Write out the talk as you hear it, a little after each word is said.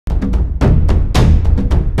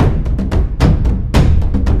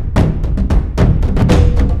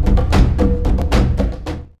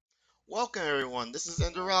everyone, this is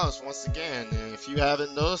Endoralis once again, and if you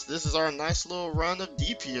haven't noticed, this is our nice little run of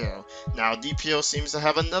DPO. Now, DPO seems to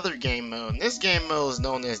have another game mode, and this game mode is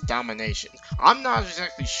known as Domination. I'm not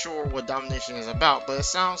exactly sure what Domination is about, but it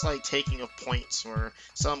sounds like taking of points or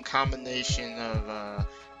some combination of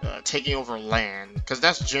taking over land, because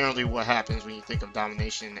that's generally what happens when you think of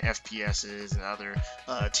domination in FPSs and other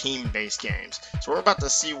team-based games. So we're about to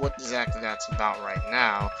see what exactly that's about right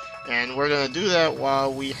now, and we're going to do that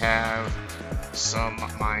while we have some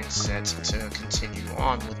mindset to continue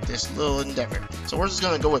on with this little endeavor. So we're just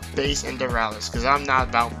going to go with base Endoralis, because I'm not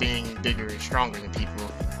about being bigger and stronger than people.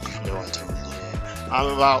 No, I totally am. I'm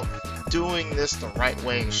about doing this the right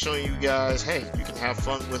way and showing you guys, hey, you can have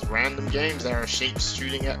fun with random games that are shapes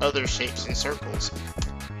shooting at other shapes in circles.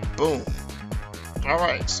 Boom.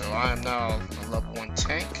 Alright, so I am now a level 1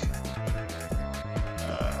 tank.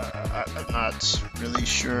 I'm not really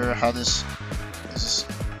sure how this is.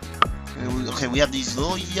 Okay, we have these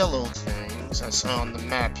little yellow things I saw on the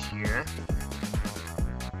map here.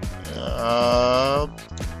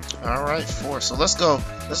 Alright, 4. So let's go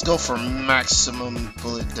for maximum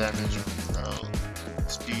bullet damage.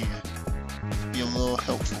 Let's be a little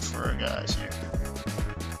helpful for our guys here.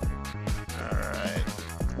 Alright.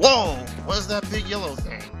 Whoa! What is that big yellow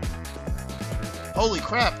thing? Holy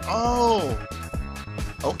crap! Oh!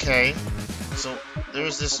 Okay. So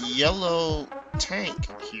there's this yellow tank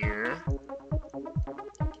here.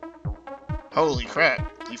 Holy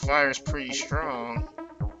crap! He fires pretty strong.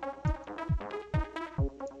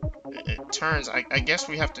 It turns. I guess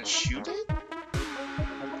we have to shoot it?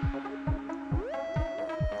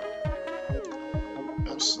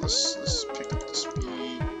 Let's pick up the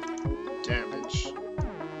speed, damage.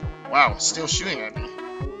 Wow, it's still shooting at me.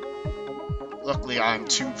 Luckily, I'm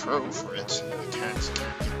too pro for it. I can't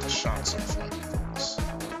get the shots off like this.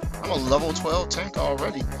 I'm a level 12 tank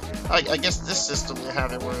already. I guess this system they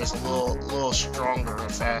have it where it's a little stronger or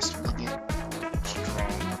faster to get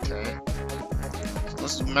strong. Okay. So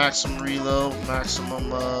let's do maximum reload,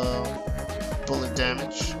 maximum bullet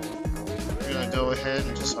damage. We're gonna go ahead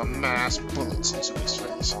and just amass bullets into his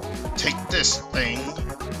face. Take this thing.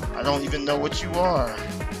 I don't even know what you are.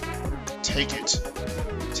 Take it.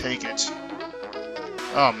 Take it.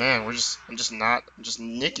 Oh man, I'm just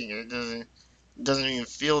nicking it. It doesn't even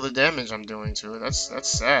feel the damage I'm doing to it. That's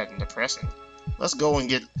sad and depressing. Let's go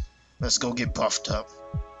get buffed up.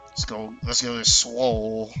 Let's go get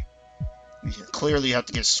swole. We clearly have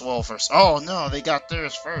to get swole first. Oh no, they got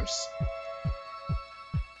theirs first.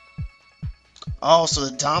 Oh, so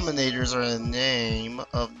the Dominators are the name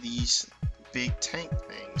of these big tank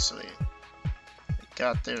things. So they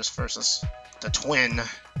got theirs first. Let's the twin.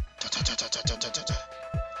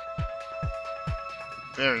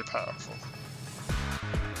 Very powerful.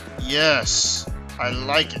 Yes, I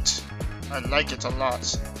like it. I like it a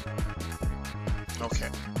lot. Okay,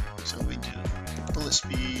 so we do bullet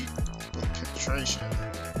speed, bullet penetration.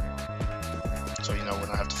 So you know when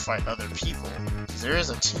I have to fight other people, there is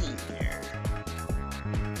a team here.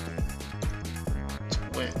 To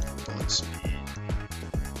win bullet speed.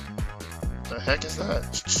 The heck is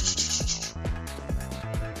that?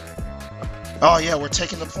 Oh yeah, we're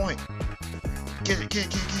taking the point. Get it.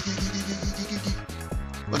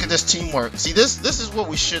 Look at this teamwork. See, this is what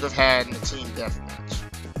we should have had in the team deathmatch.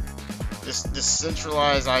 This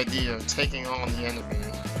centralized idea of taking on the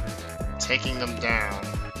enemy, taking them down.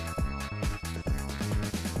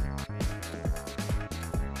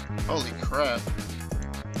 Holy crap.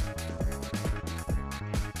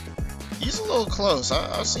 He's a little close.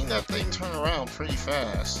 I've seen that thing turn around pretty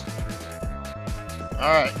fast.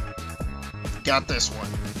 Alright. Got this one.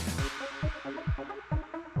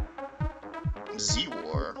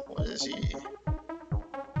 Z-War. What is he?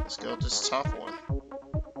 Let's go to this top one.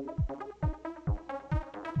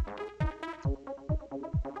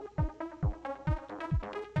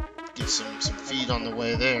 Get some feed on the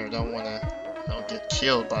way there. Don't get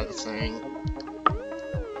killed by the thing.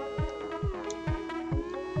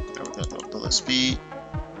 There we go. No bullet speed.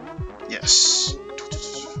 Yes.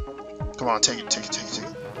 Come on, take it.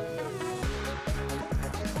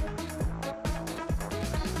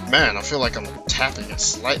 Man, I feel like I'm tapping it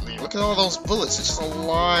slightly. Look at all those bullets. It's just a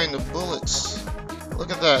line of bullets.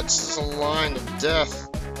 Look at that. It's just a line of death.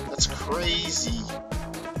 That's crazy.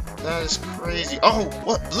 That is crazy. Oh,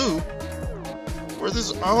 what? Blue? Where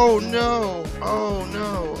this? Oh no. Oh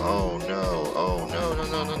no. Oh no. Oh no.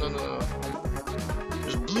 No.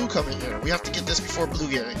 There's blue coming here. We have to get this before blue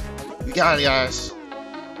get it. We got it, guys.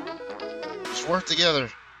 Just work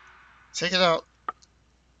together. Take it out.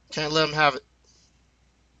 Can't let him have it.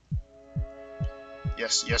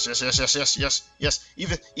 Yes, yes, yes, yes, yes, yes, yes, yes.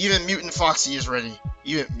 Even Mutant Foxy is ready.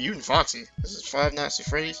 Even Mutant Foxy? This is Five Nights at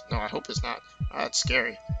Freddy's? No, I hope it's not. That's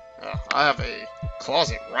scary. I have a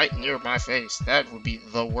closet right near my face. That would be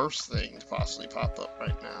the worst thing to possibly pop up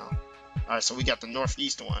right now. Alright, so we got the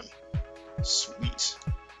northeast one. Sweet.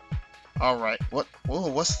 Alright,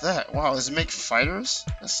 what's that? Wow, does it make fighters?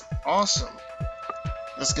 That's awesome.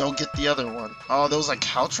 Let's go get the other one. Oh, those like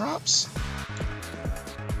caltrops?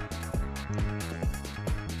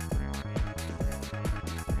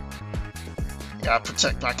 Gotta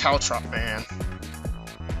protect my caltrop, man.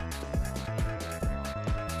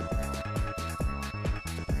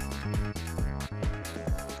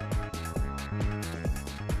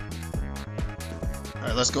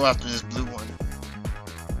 Alright, let's go after this blue one.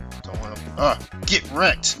 Don't wanna get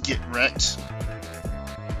wrecked! Get wrecked.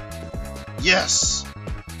 Yes!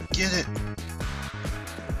 Get it!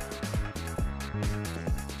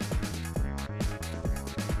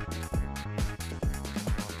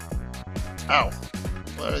 Ow.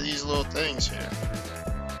 What are these little things here?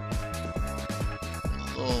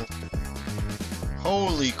 Little...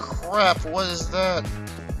 Holy crap, what is that?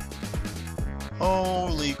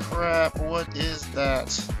 Holy crap, what is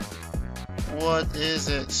that? What is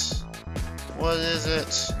it? What is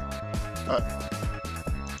it?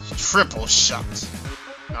 Triple shot.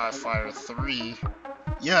 Now I fire 3.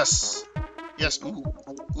 Yes! Yes, ooh.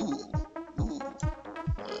 Ooh. Ooh.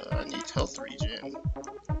 I need health regen.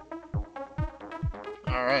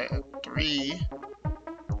 Alright, 3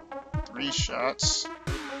 shots.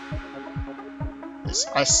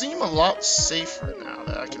 I seem a lot safer now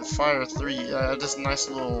that I can fire 3. This nice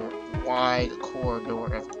little wide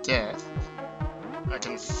corridor of death. I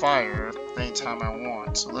can fire anytime I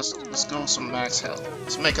want. So let's go some max health.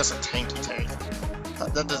 Let's make us a tanky tank.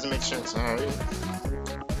 That doesn't make sense. Alright.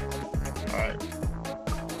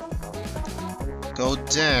 Go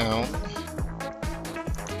down.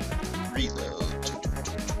 Reload.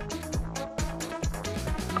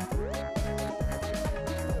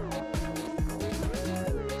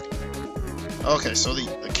 Okay, so the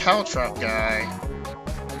caltrop guy.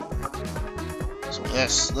 So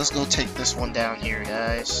let's go take this one down here,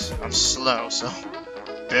 guys. I'm slow, so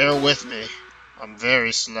bear with me. I'm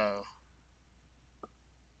very slow.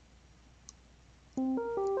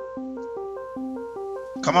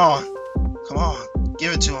 Come on,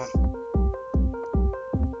 give it to him.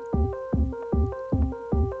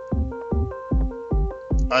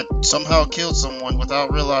 I somehow killed someone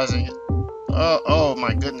without realizing it. Oh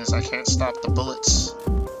my goodness, I can't stop the bullets.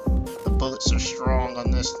 The bullets are strong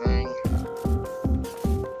on this thing.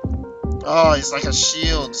 Oh, he's like a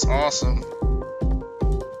shield. It's awesome.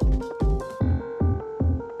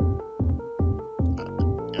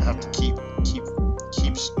 You have to keep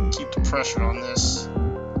the pressure on this.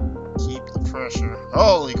 Keep the pressure.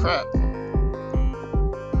 Holy crap.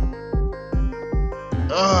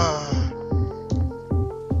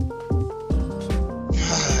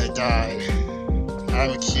 I died. I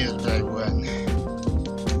was killed by one.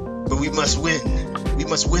 But we must win. We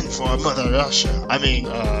must win for our Mother Russia. I mean,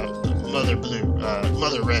 Mother Blue.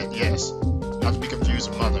 Mother Red, yes. Not to be confused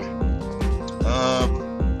with Mother.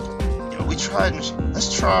 You know, we tried. Let's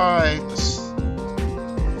try.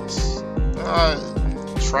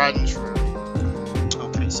 Tried and true.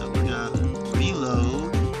 Okay, so we're gonna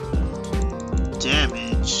reload.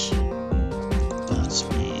 Damage. Bullet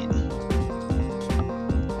speed.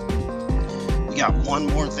 We got one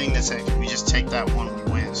more thing to take. If we just take that one, we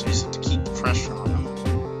win. So we just have to keep the pressure on them.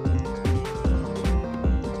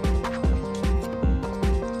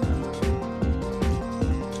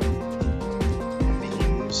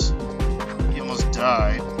 Beams. He almost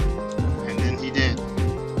died. And then he did.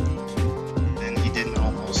 Then he didn't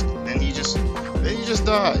almost. Then he just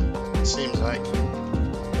died. It seems like.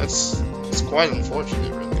 It's quite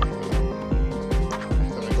unfortunate, really.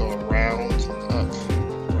 Gonna go around and up.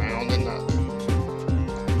 Round and up.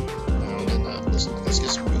 Round and up. Let's get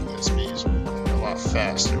some movement speeds a lot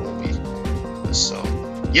faster, won't we? So,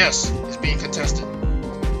 yes, it's being contested.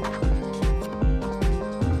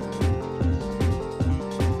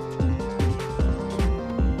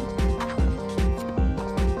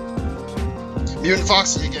 Mutant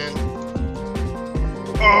Foxy again.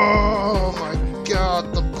 Oh my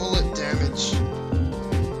god, the bullet damage.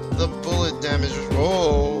 The bullet damage.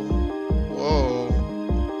 Whoa. Whoa.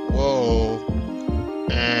 Whoa.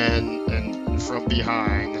 And from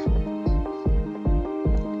behind.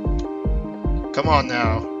 Come on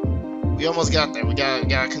now. We almost got there. We gotta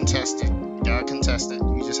contest it.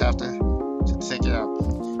 We just have to take it out.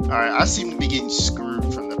 Alright, I seem to be getting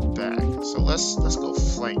screwed from the back. So let's go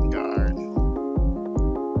flank guard.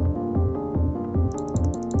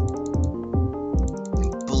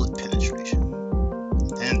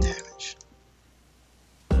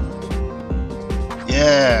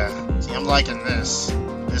 I'm liking this.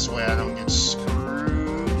 This way I don't get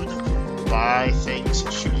screwed by things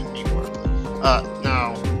shooting me horribly.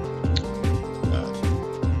 Now,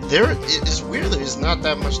 it's weird. There's not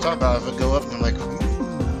that much talk about it. If I go up and I'm like, ooh.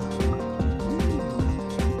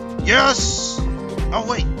 Yes! Oh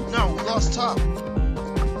wait, no, we lost top.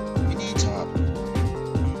 We need top.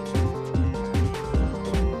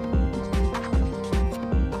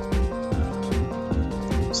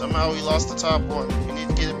 Somehow we lost the top one. We need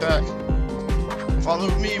to get it back. Follow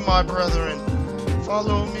me, my brethren.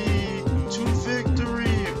 Follow me to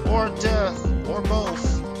victory or death or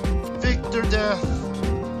both. Victor death.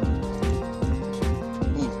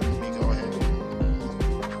 Ooh, let me go ahead.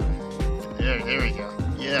 There we go.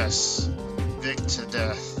 Yes. Victor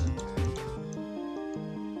death.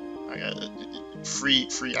 I got it. Free.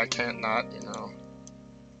 I can't not, you know.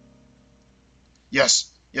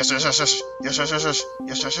 Yes. Yes.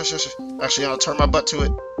 Actually, I'll turn my butt to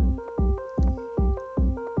it.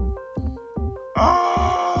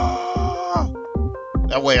 Ah!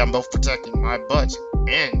 That way I'm both protecting my butt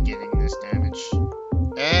and getting this damage.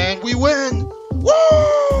 And we win!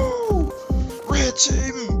 Woo! Red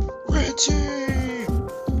team! Red team!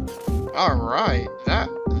 Alright, that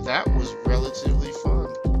was relatively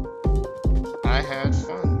fun. I had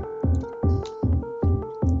fun.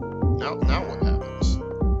 Now what happens?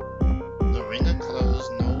 The arena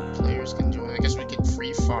closed, no players can join. I guess we get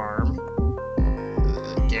free farm.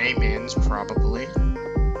 The game ends probably.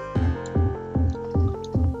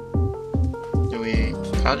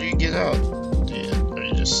 How do you get out? Are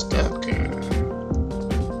you just stuck, or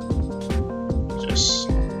just,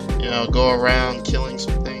 you know, go around killing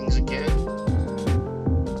some things again?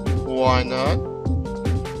 Why not?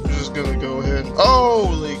 I'm just gonna go ahead and,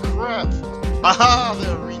 holy crap! Aha!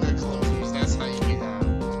 The arena closers, that's how you get out.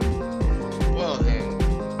 Well then,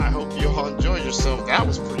 I hope you all enjoyed yourself. That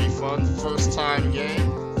was pretty fun. First time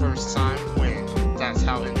game, first time win. That's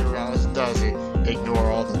how Endoralis does it.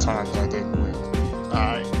 Ignore all the times I didn't win.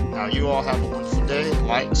 Alright, now you all have a wonderful day.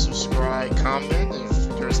 Like, subscribe, comment.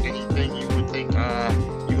 If there's anything you would think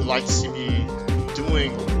you would like to see me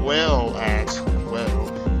doing well at,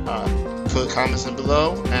 put comments in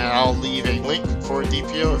below, and I'll leave a link for a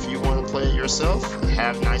DPO if you want to play it yourself and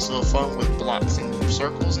have nice little fun with blocks and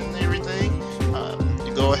circles and everything.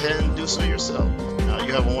 You go ahead and do so yourself. Now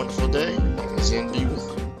you have a wonderful day. My name is NB.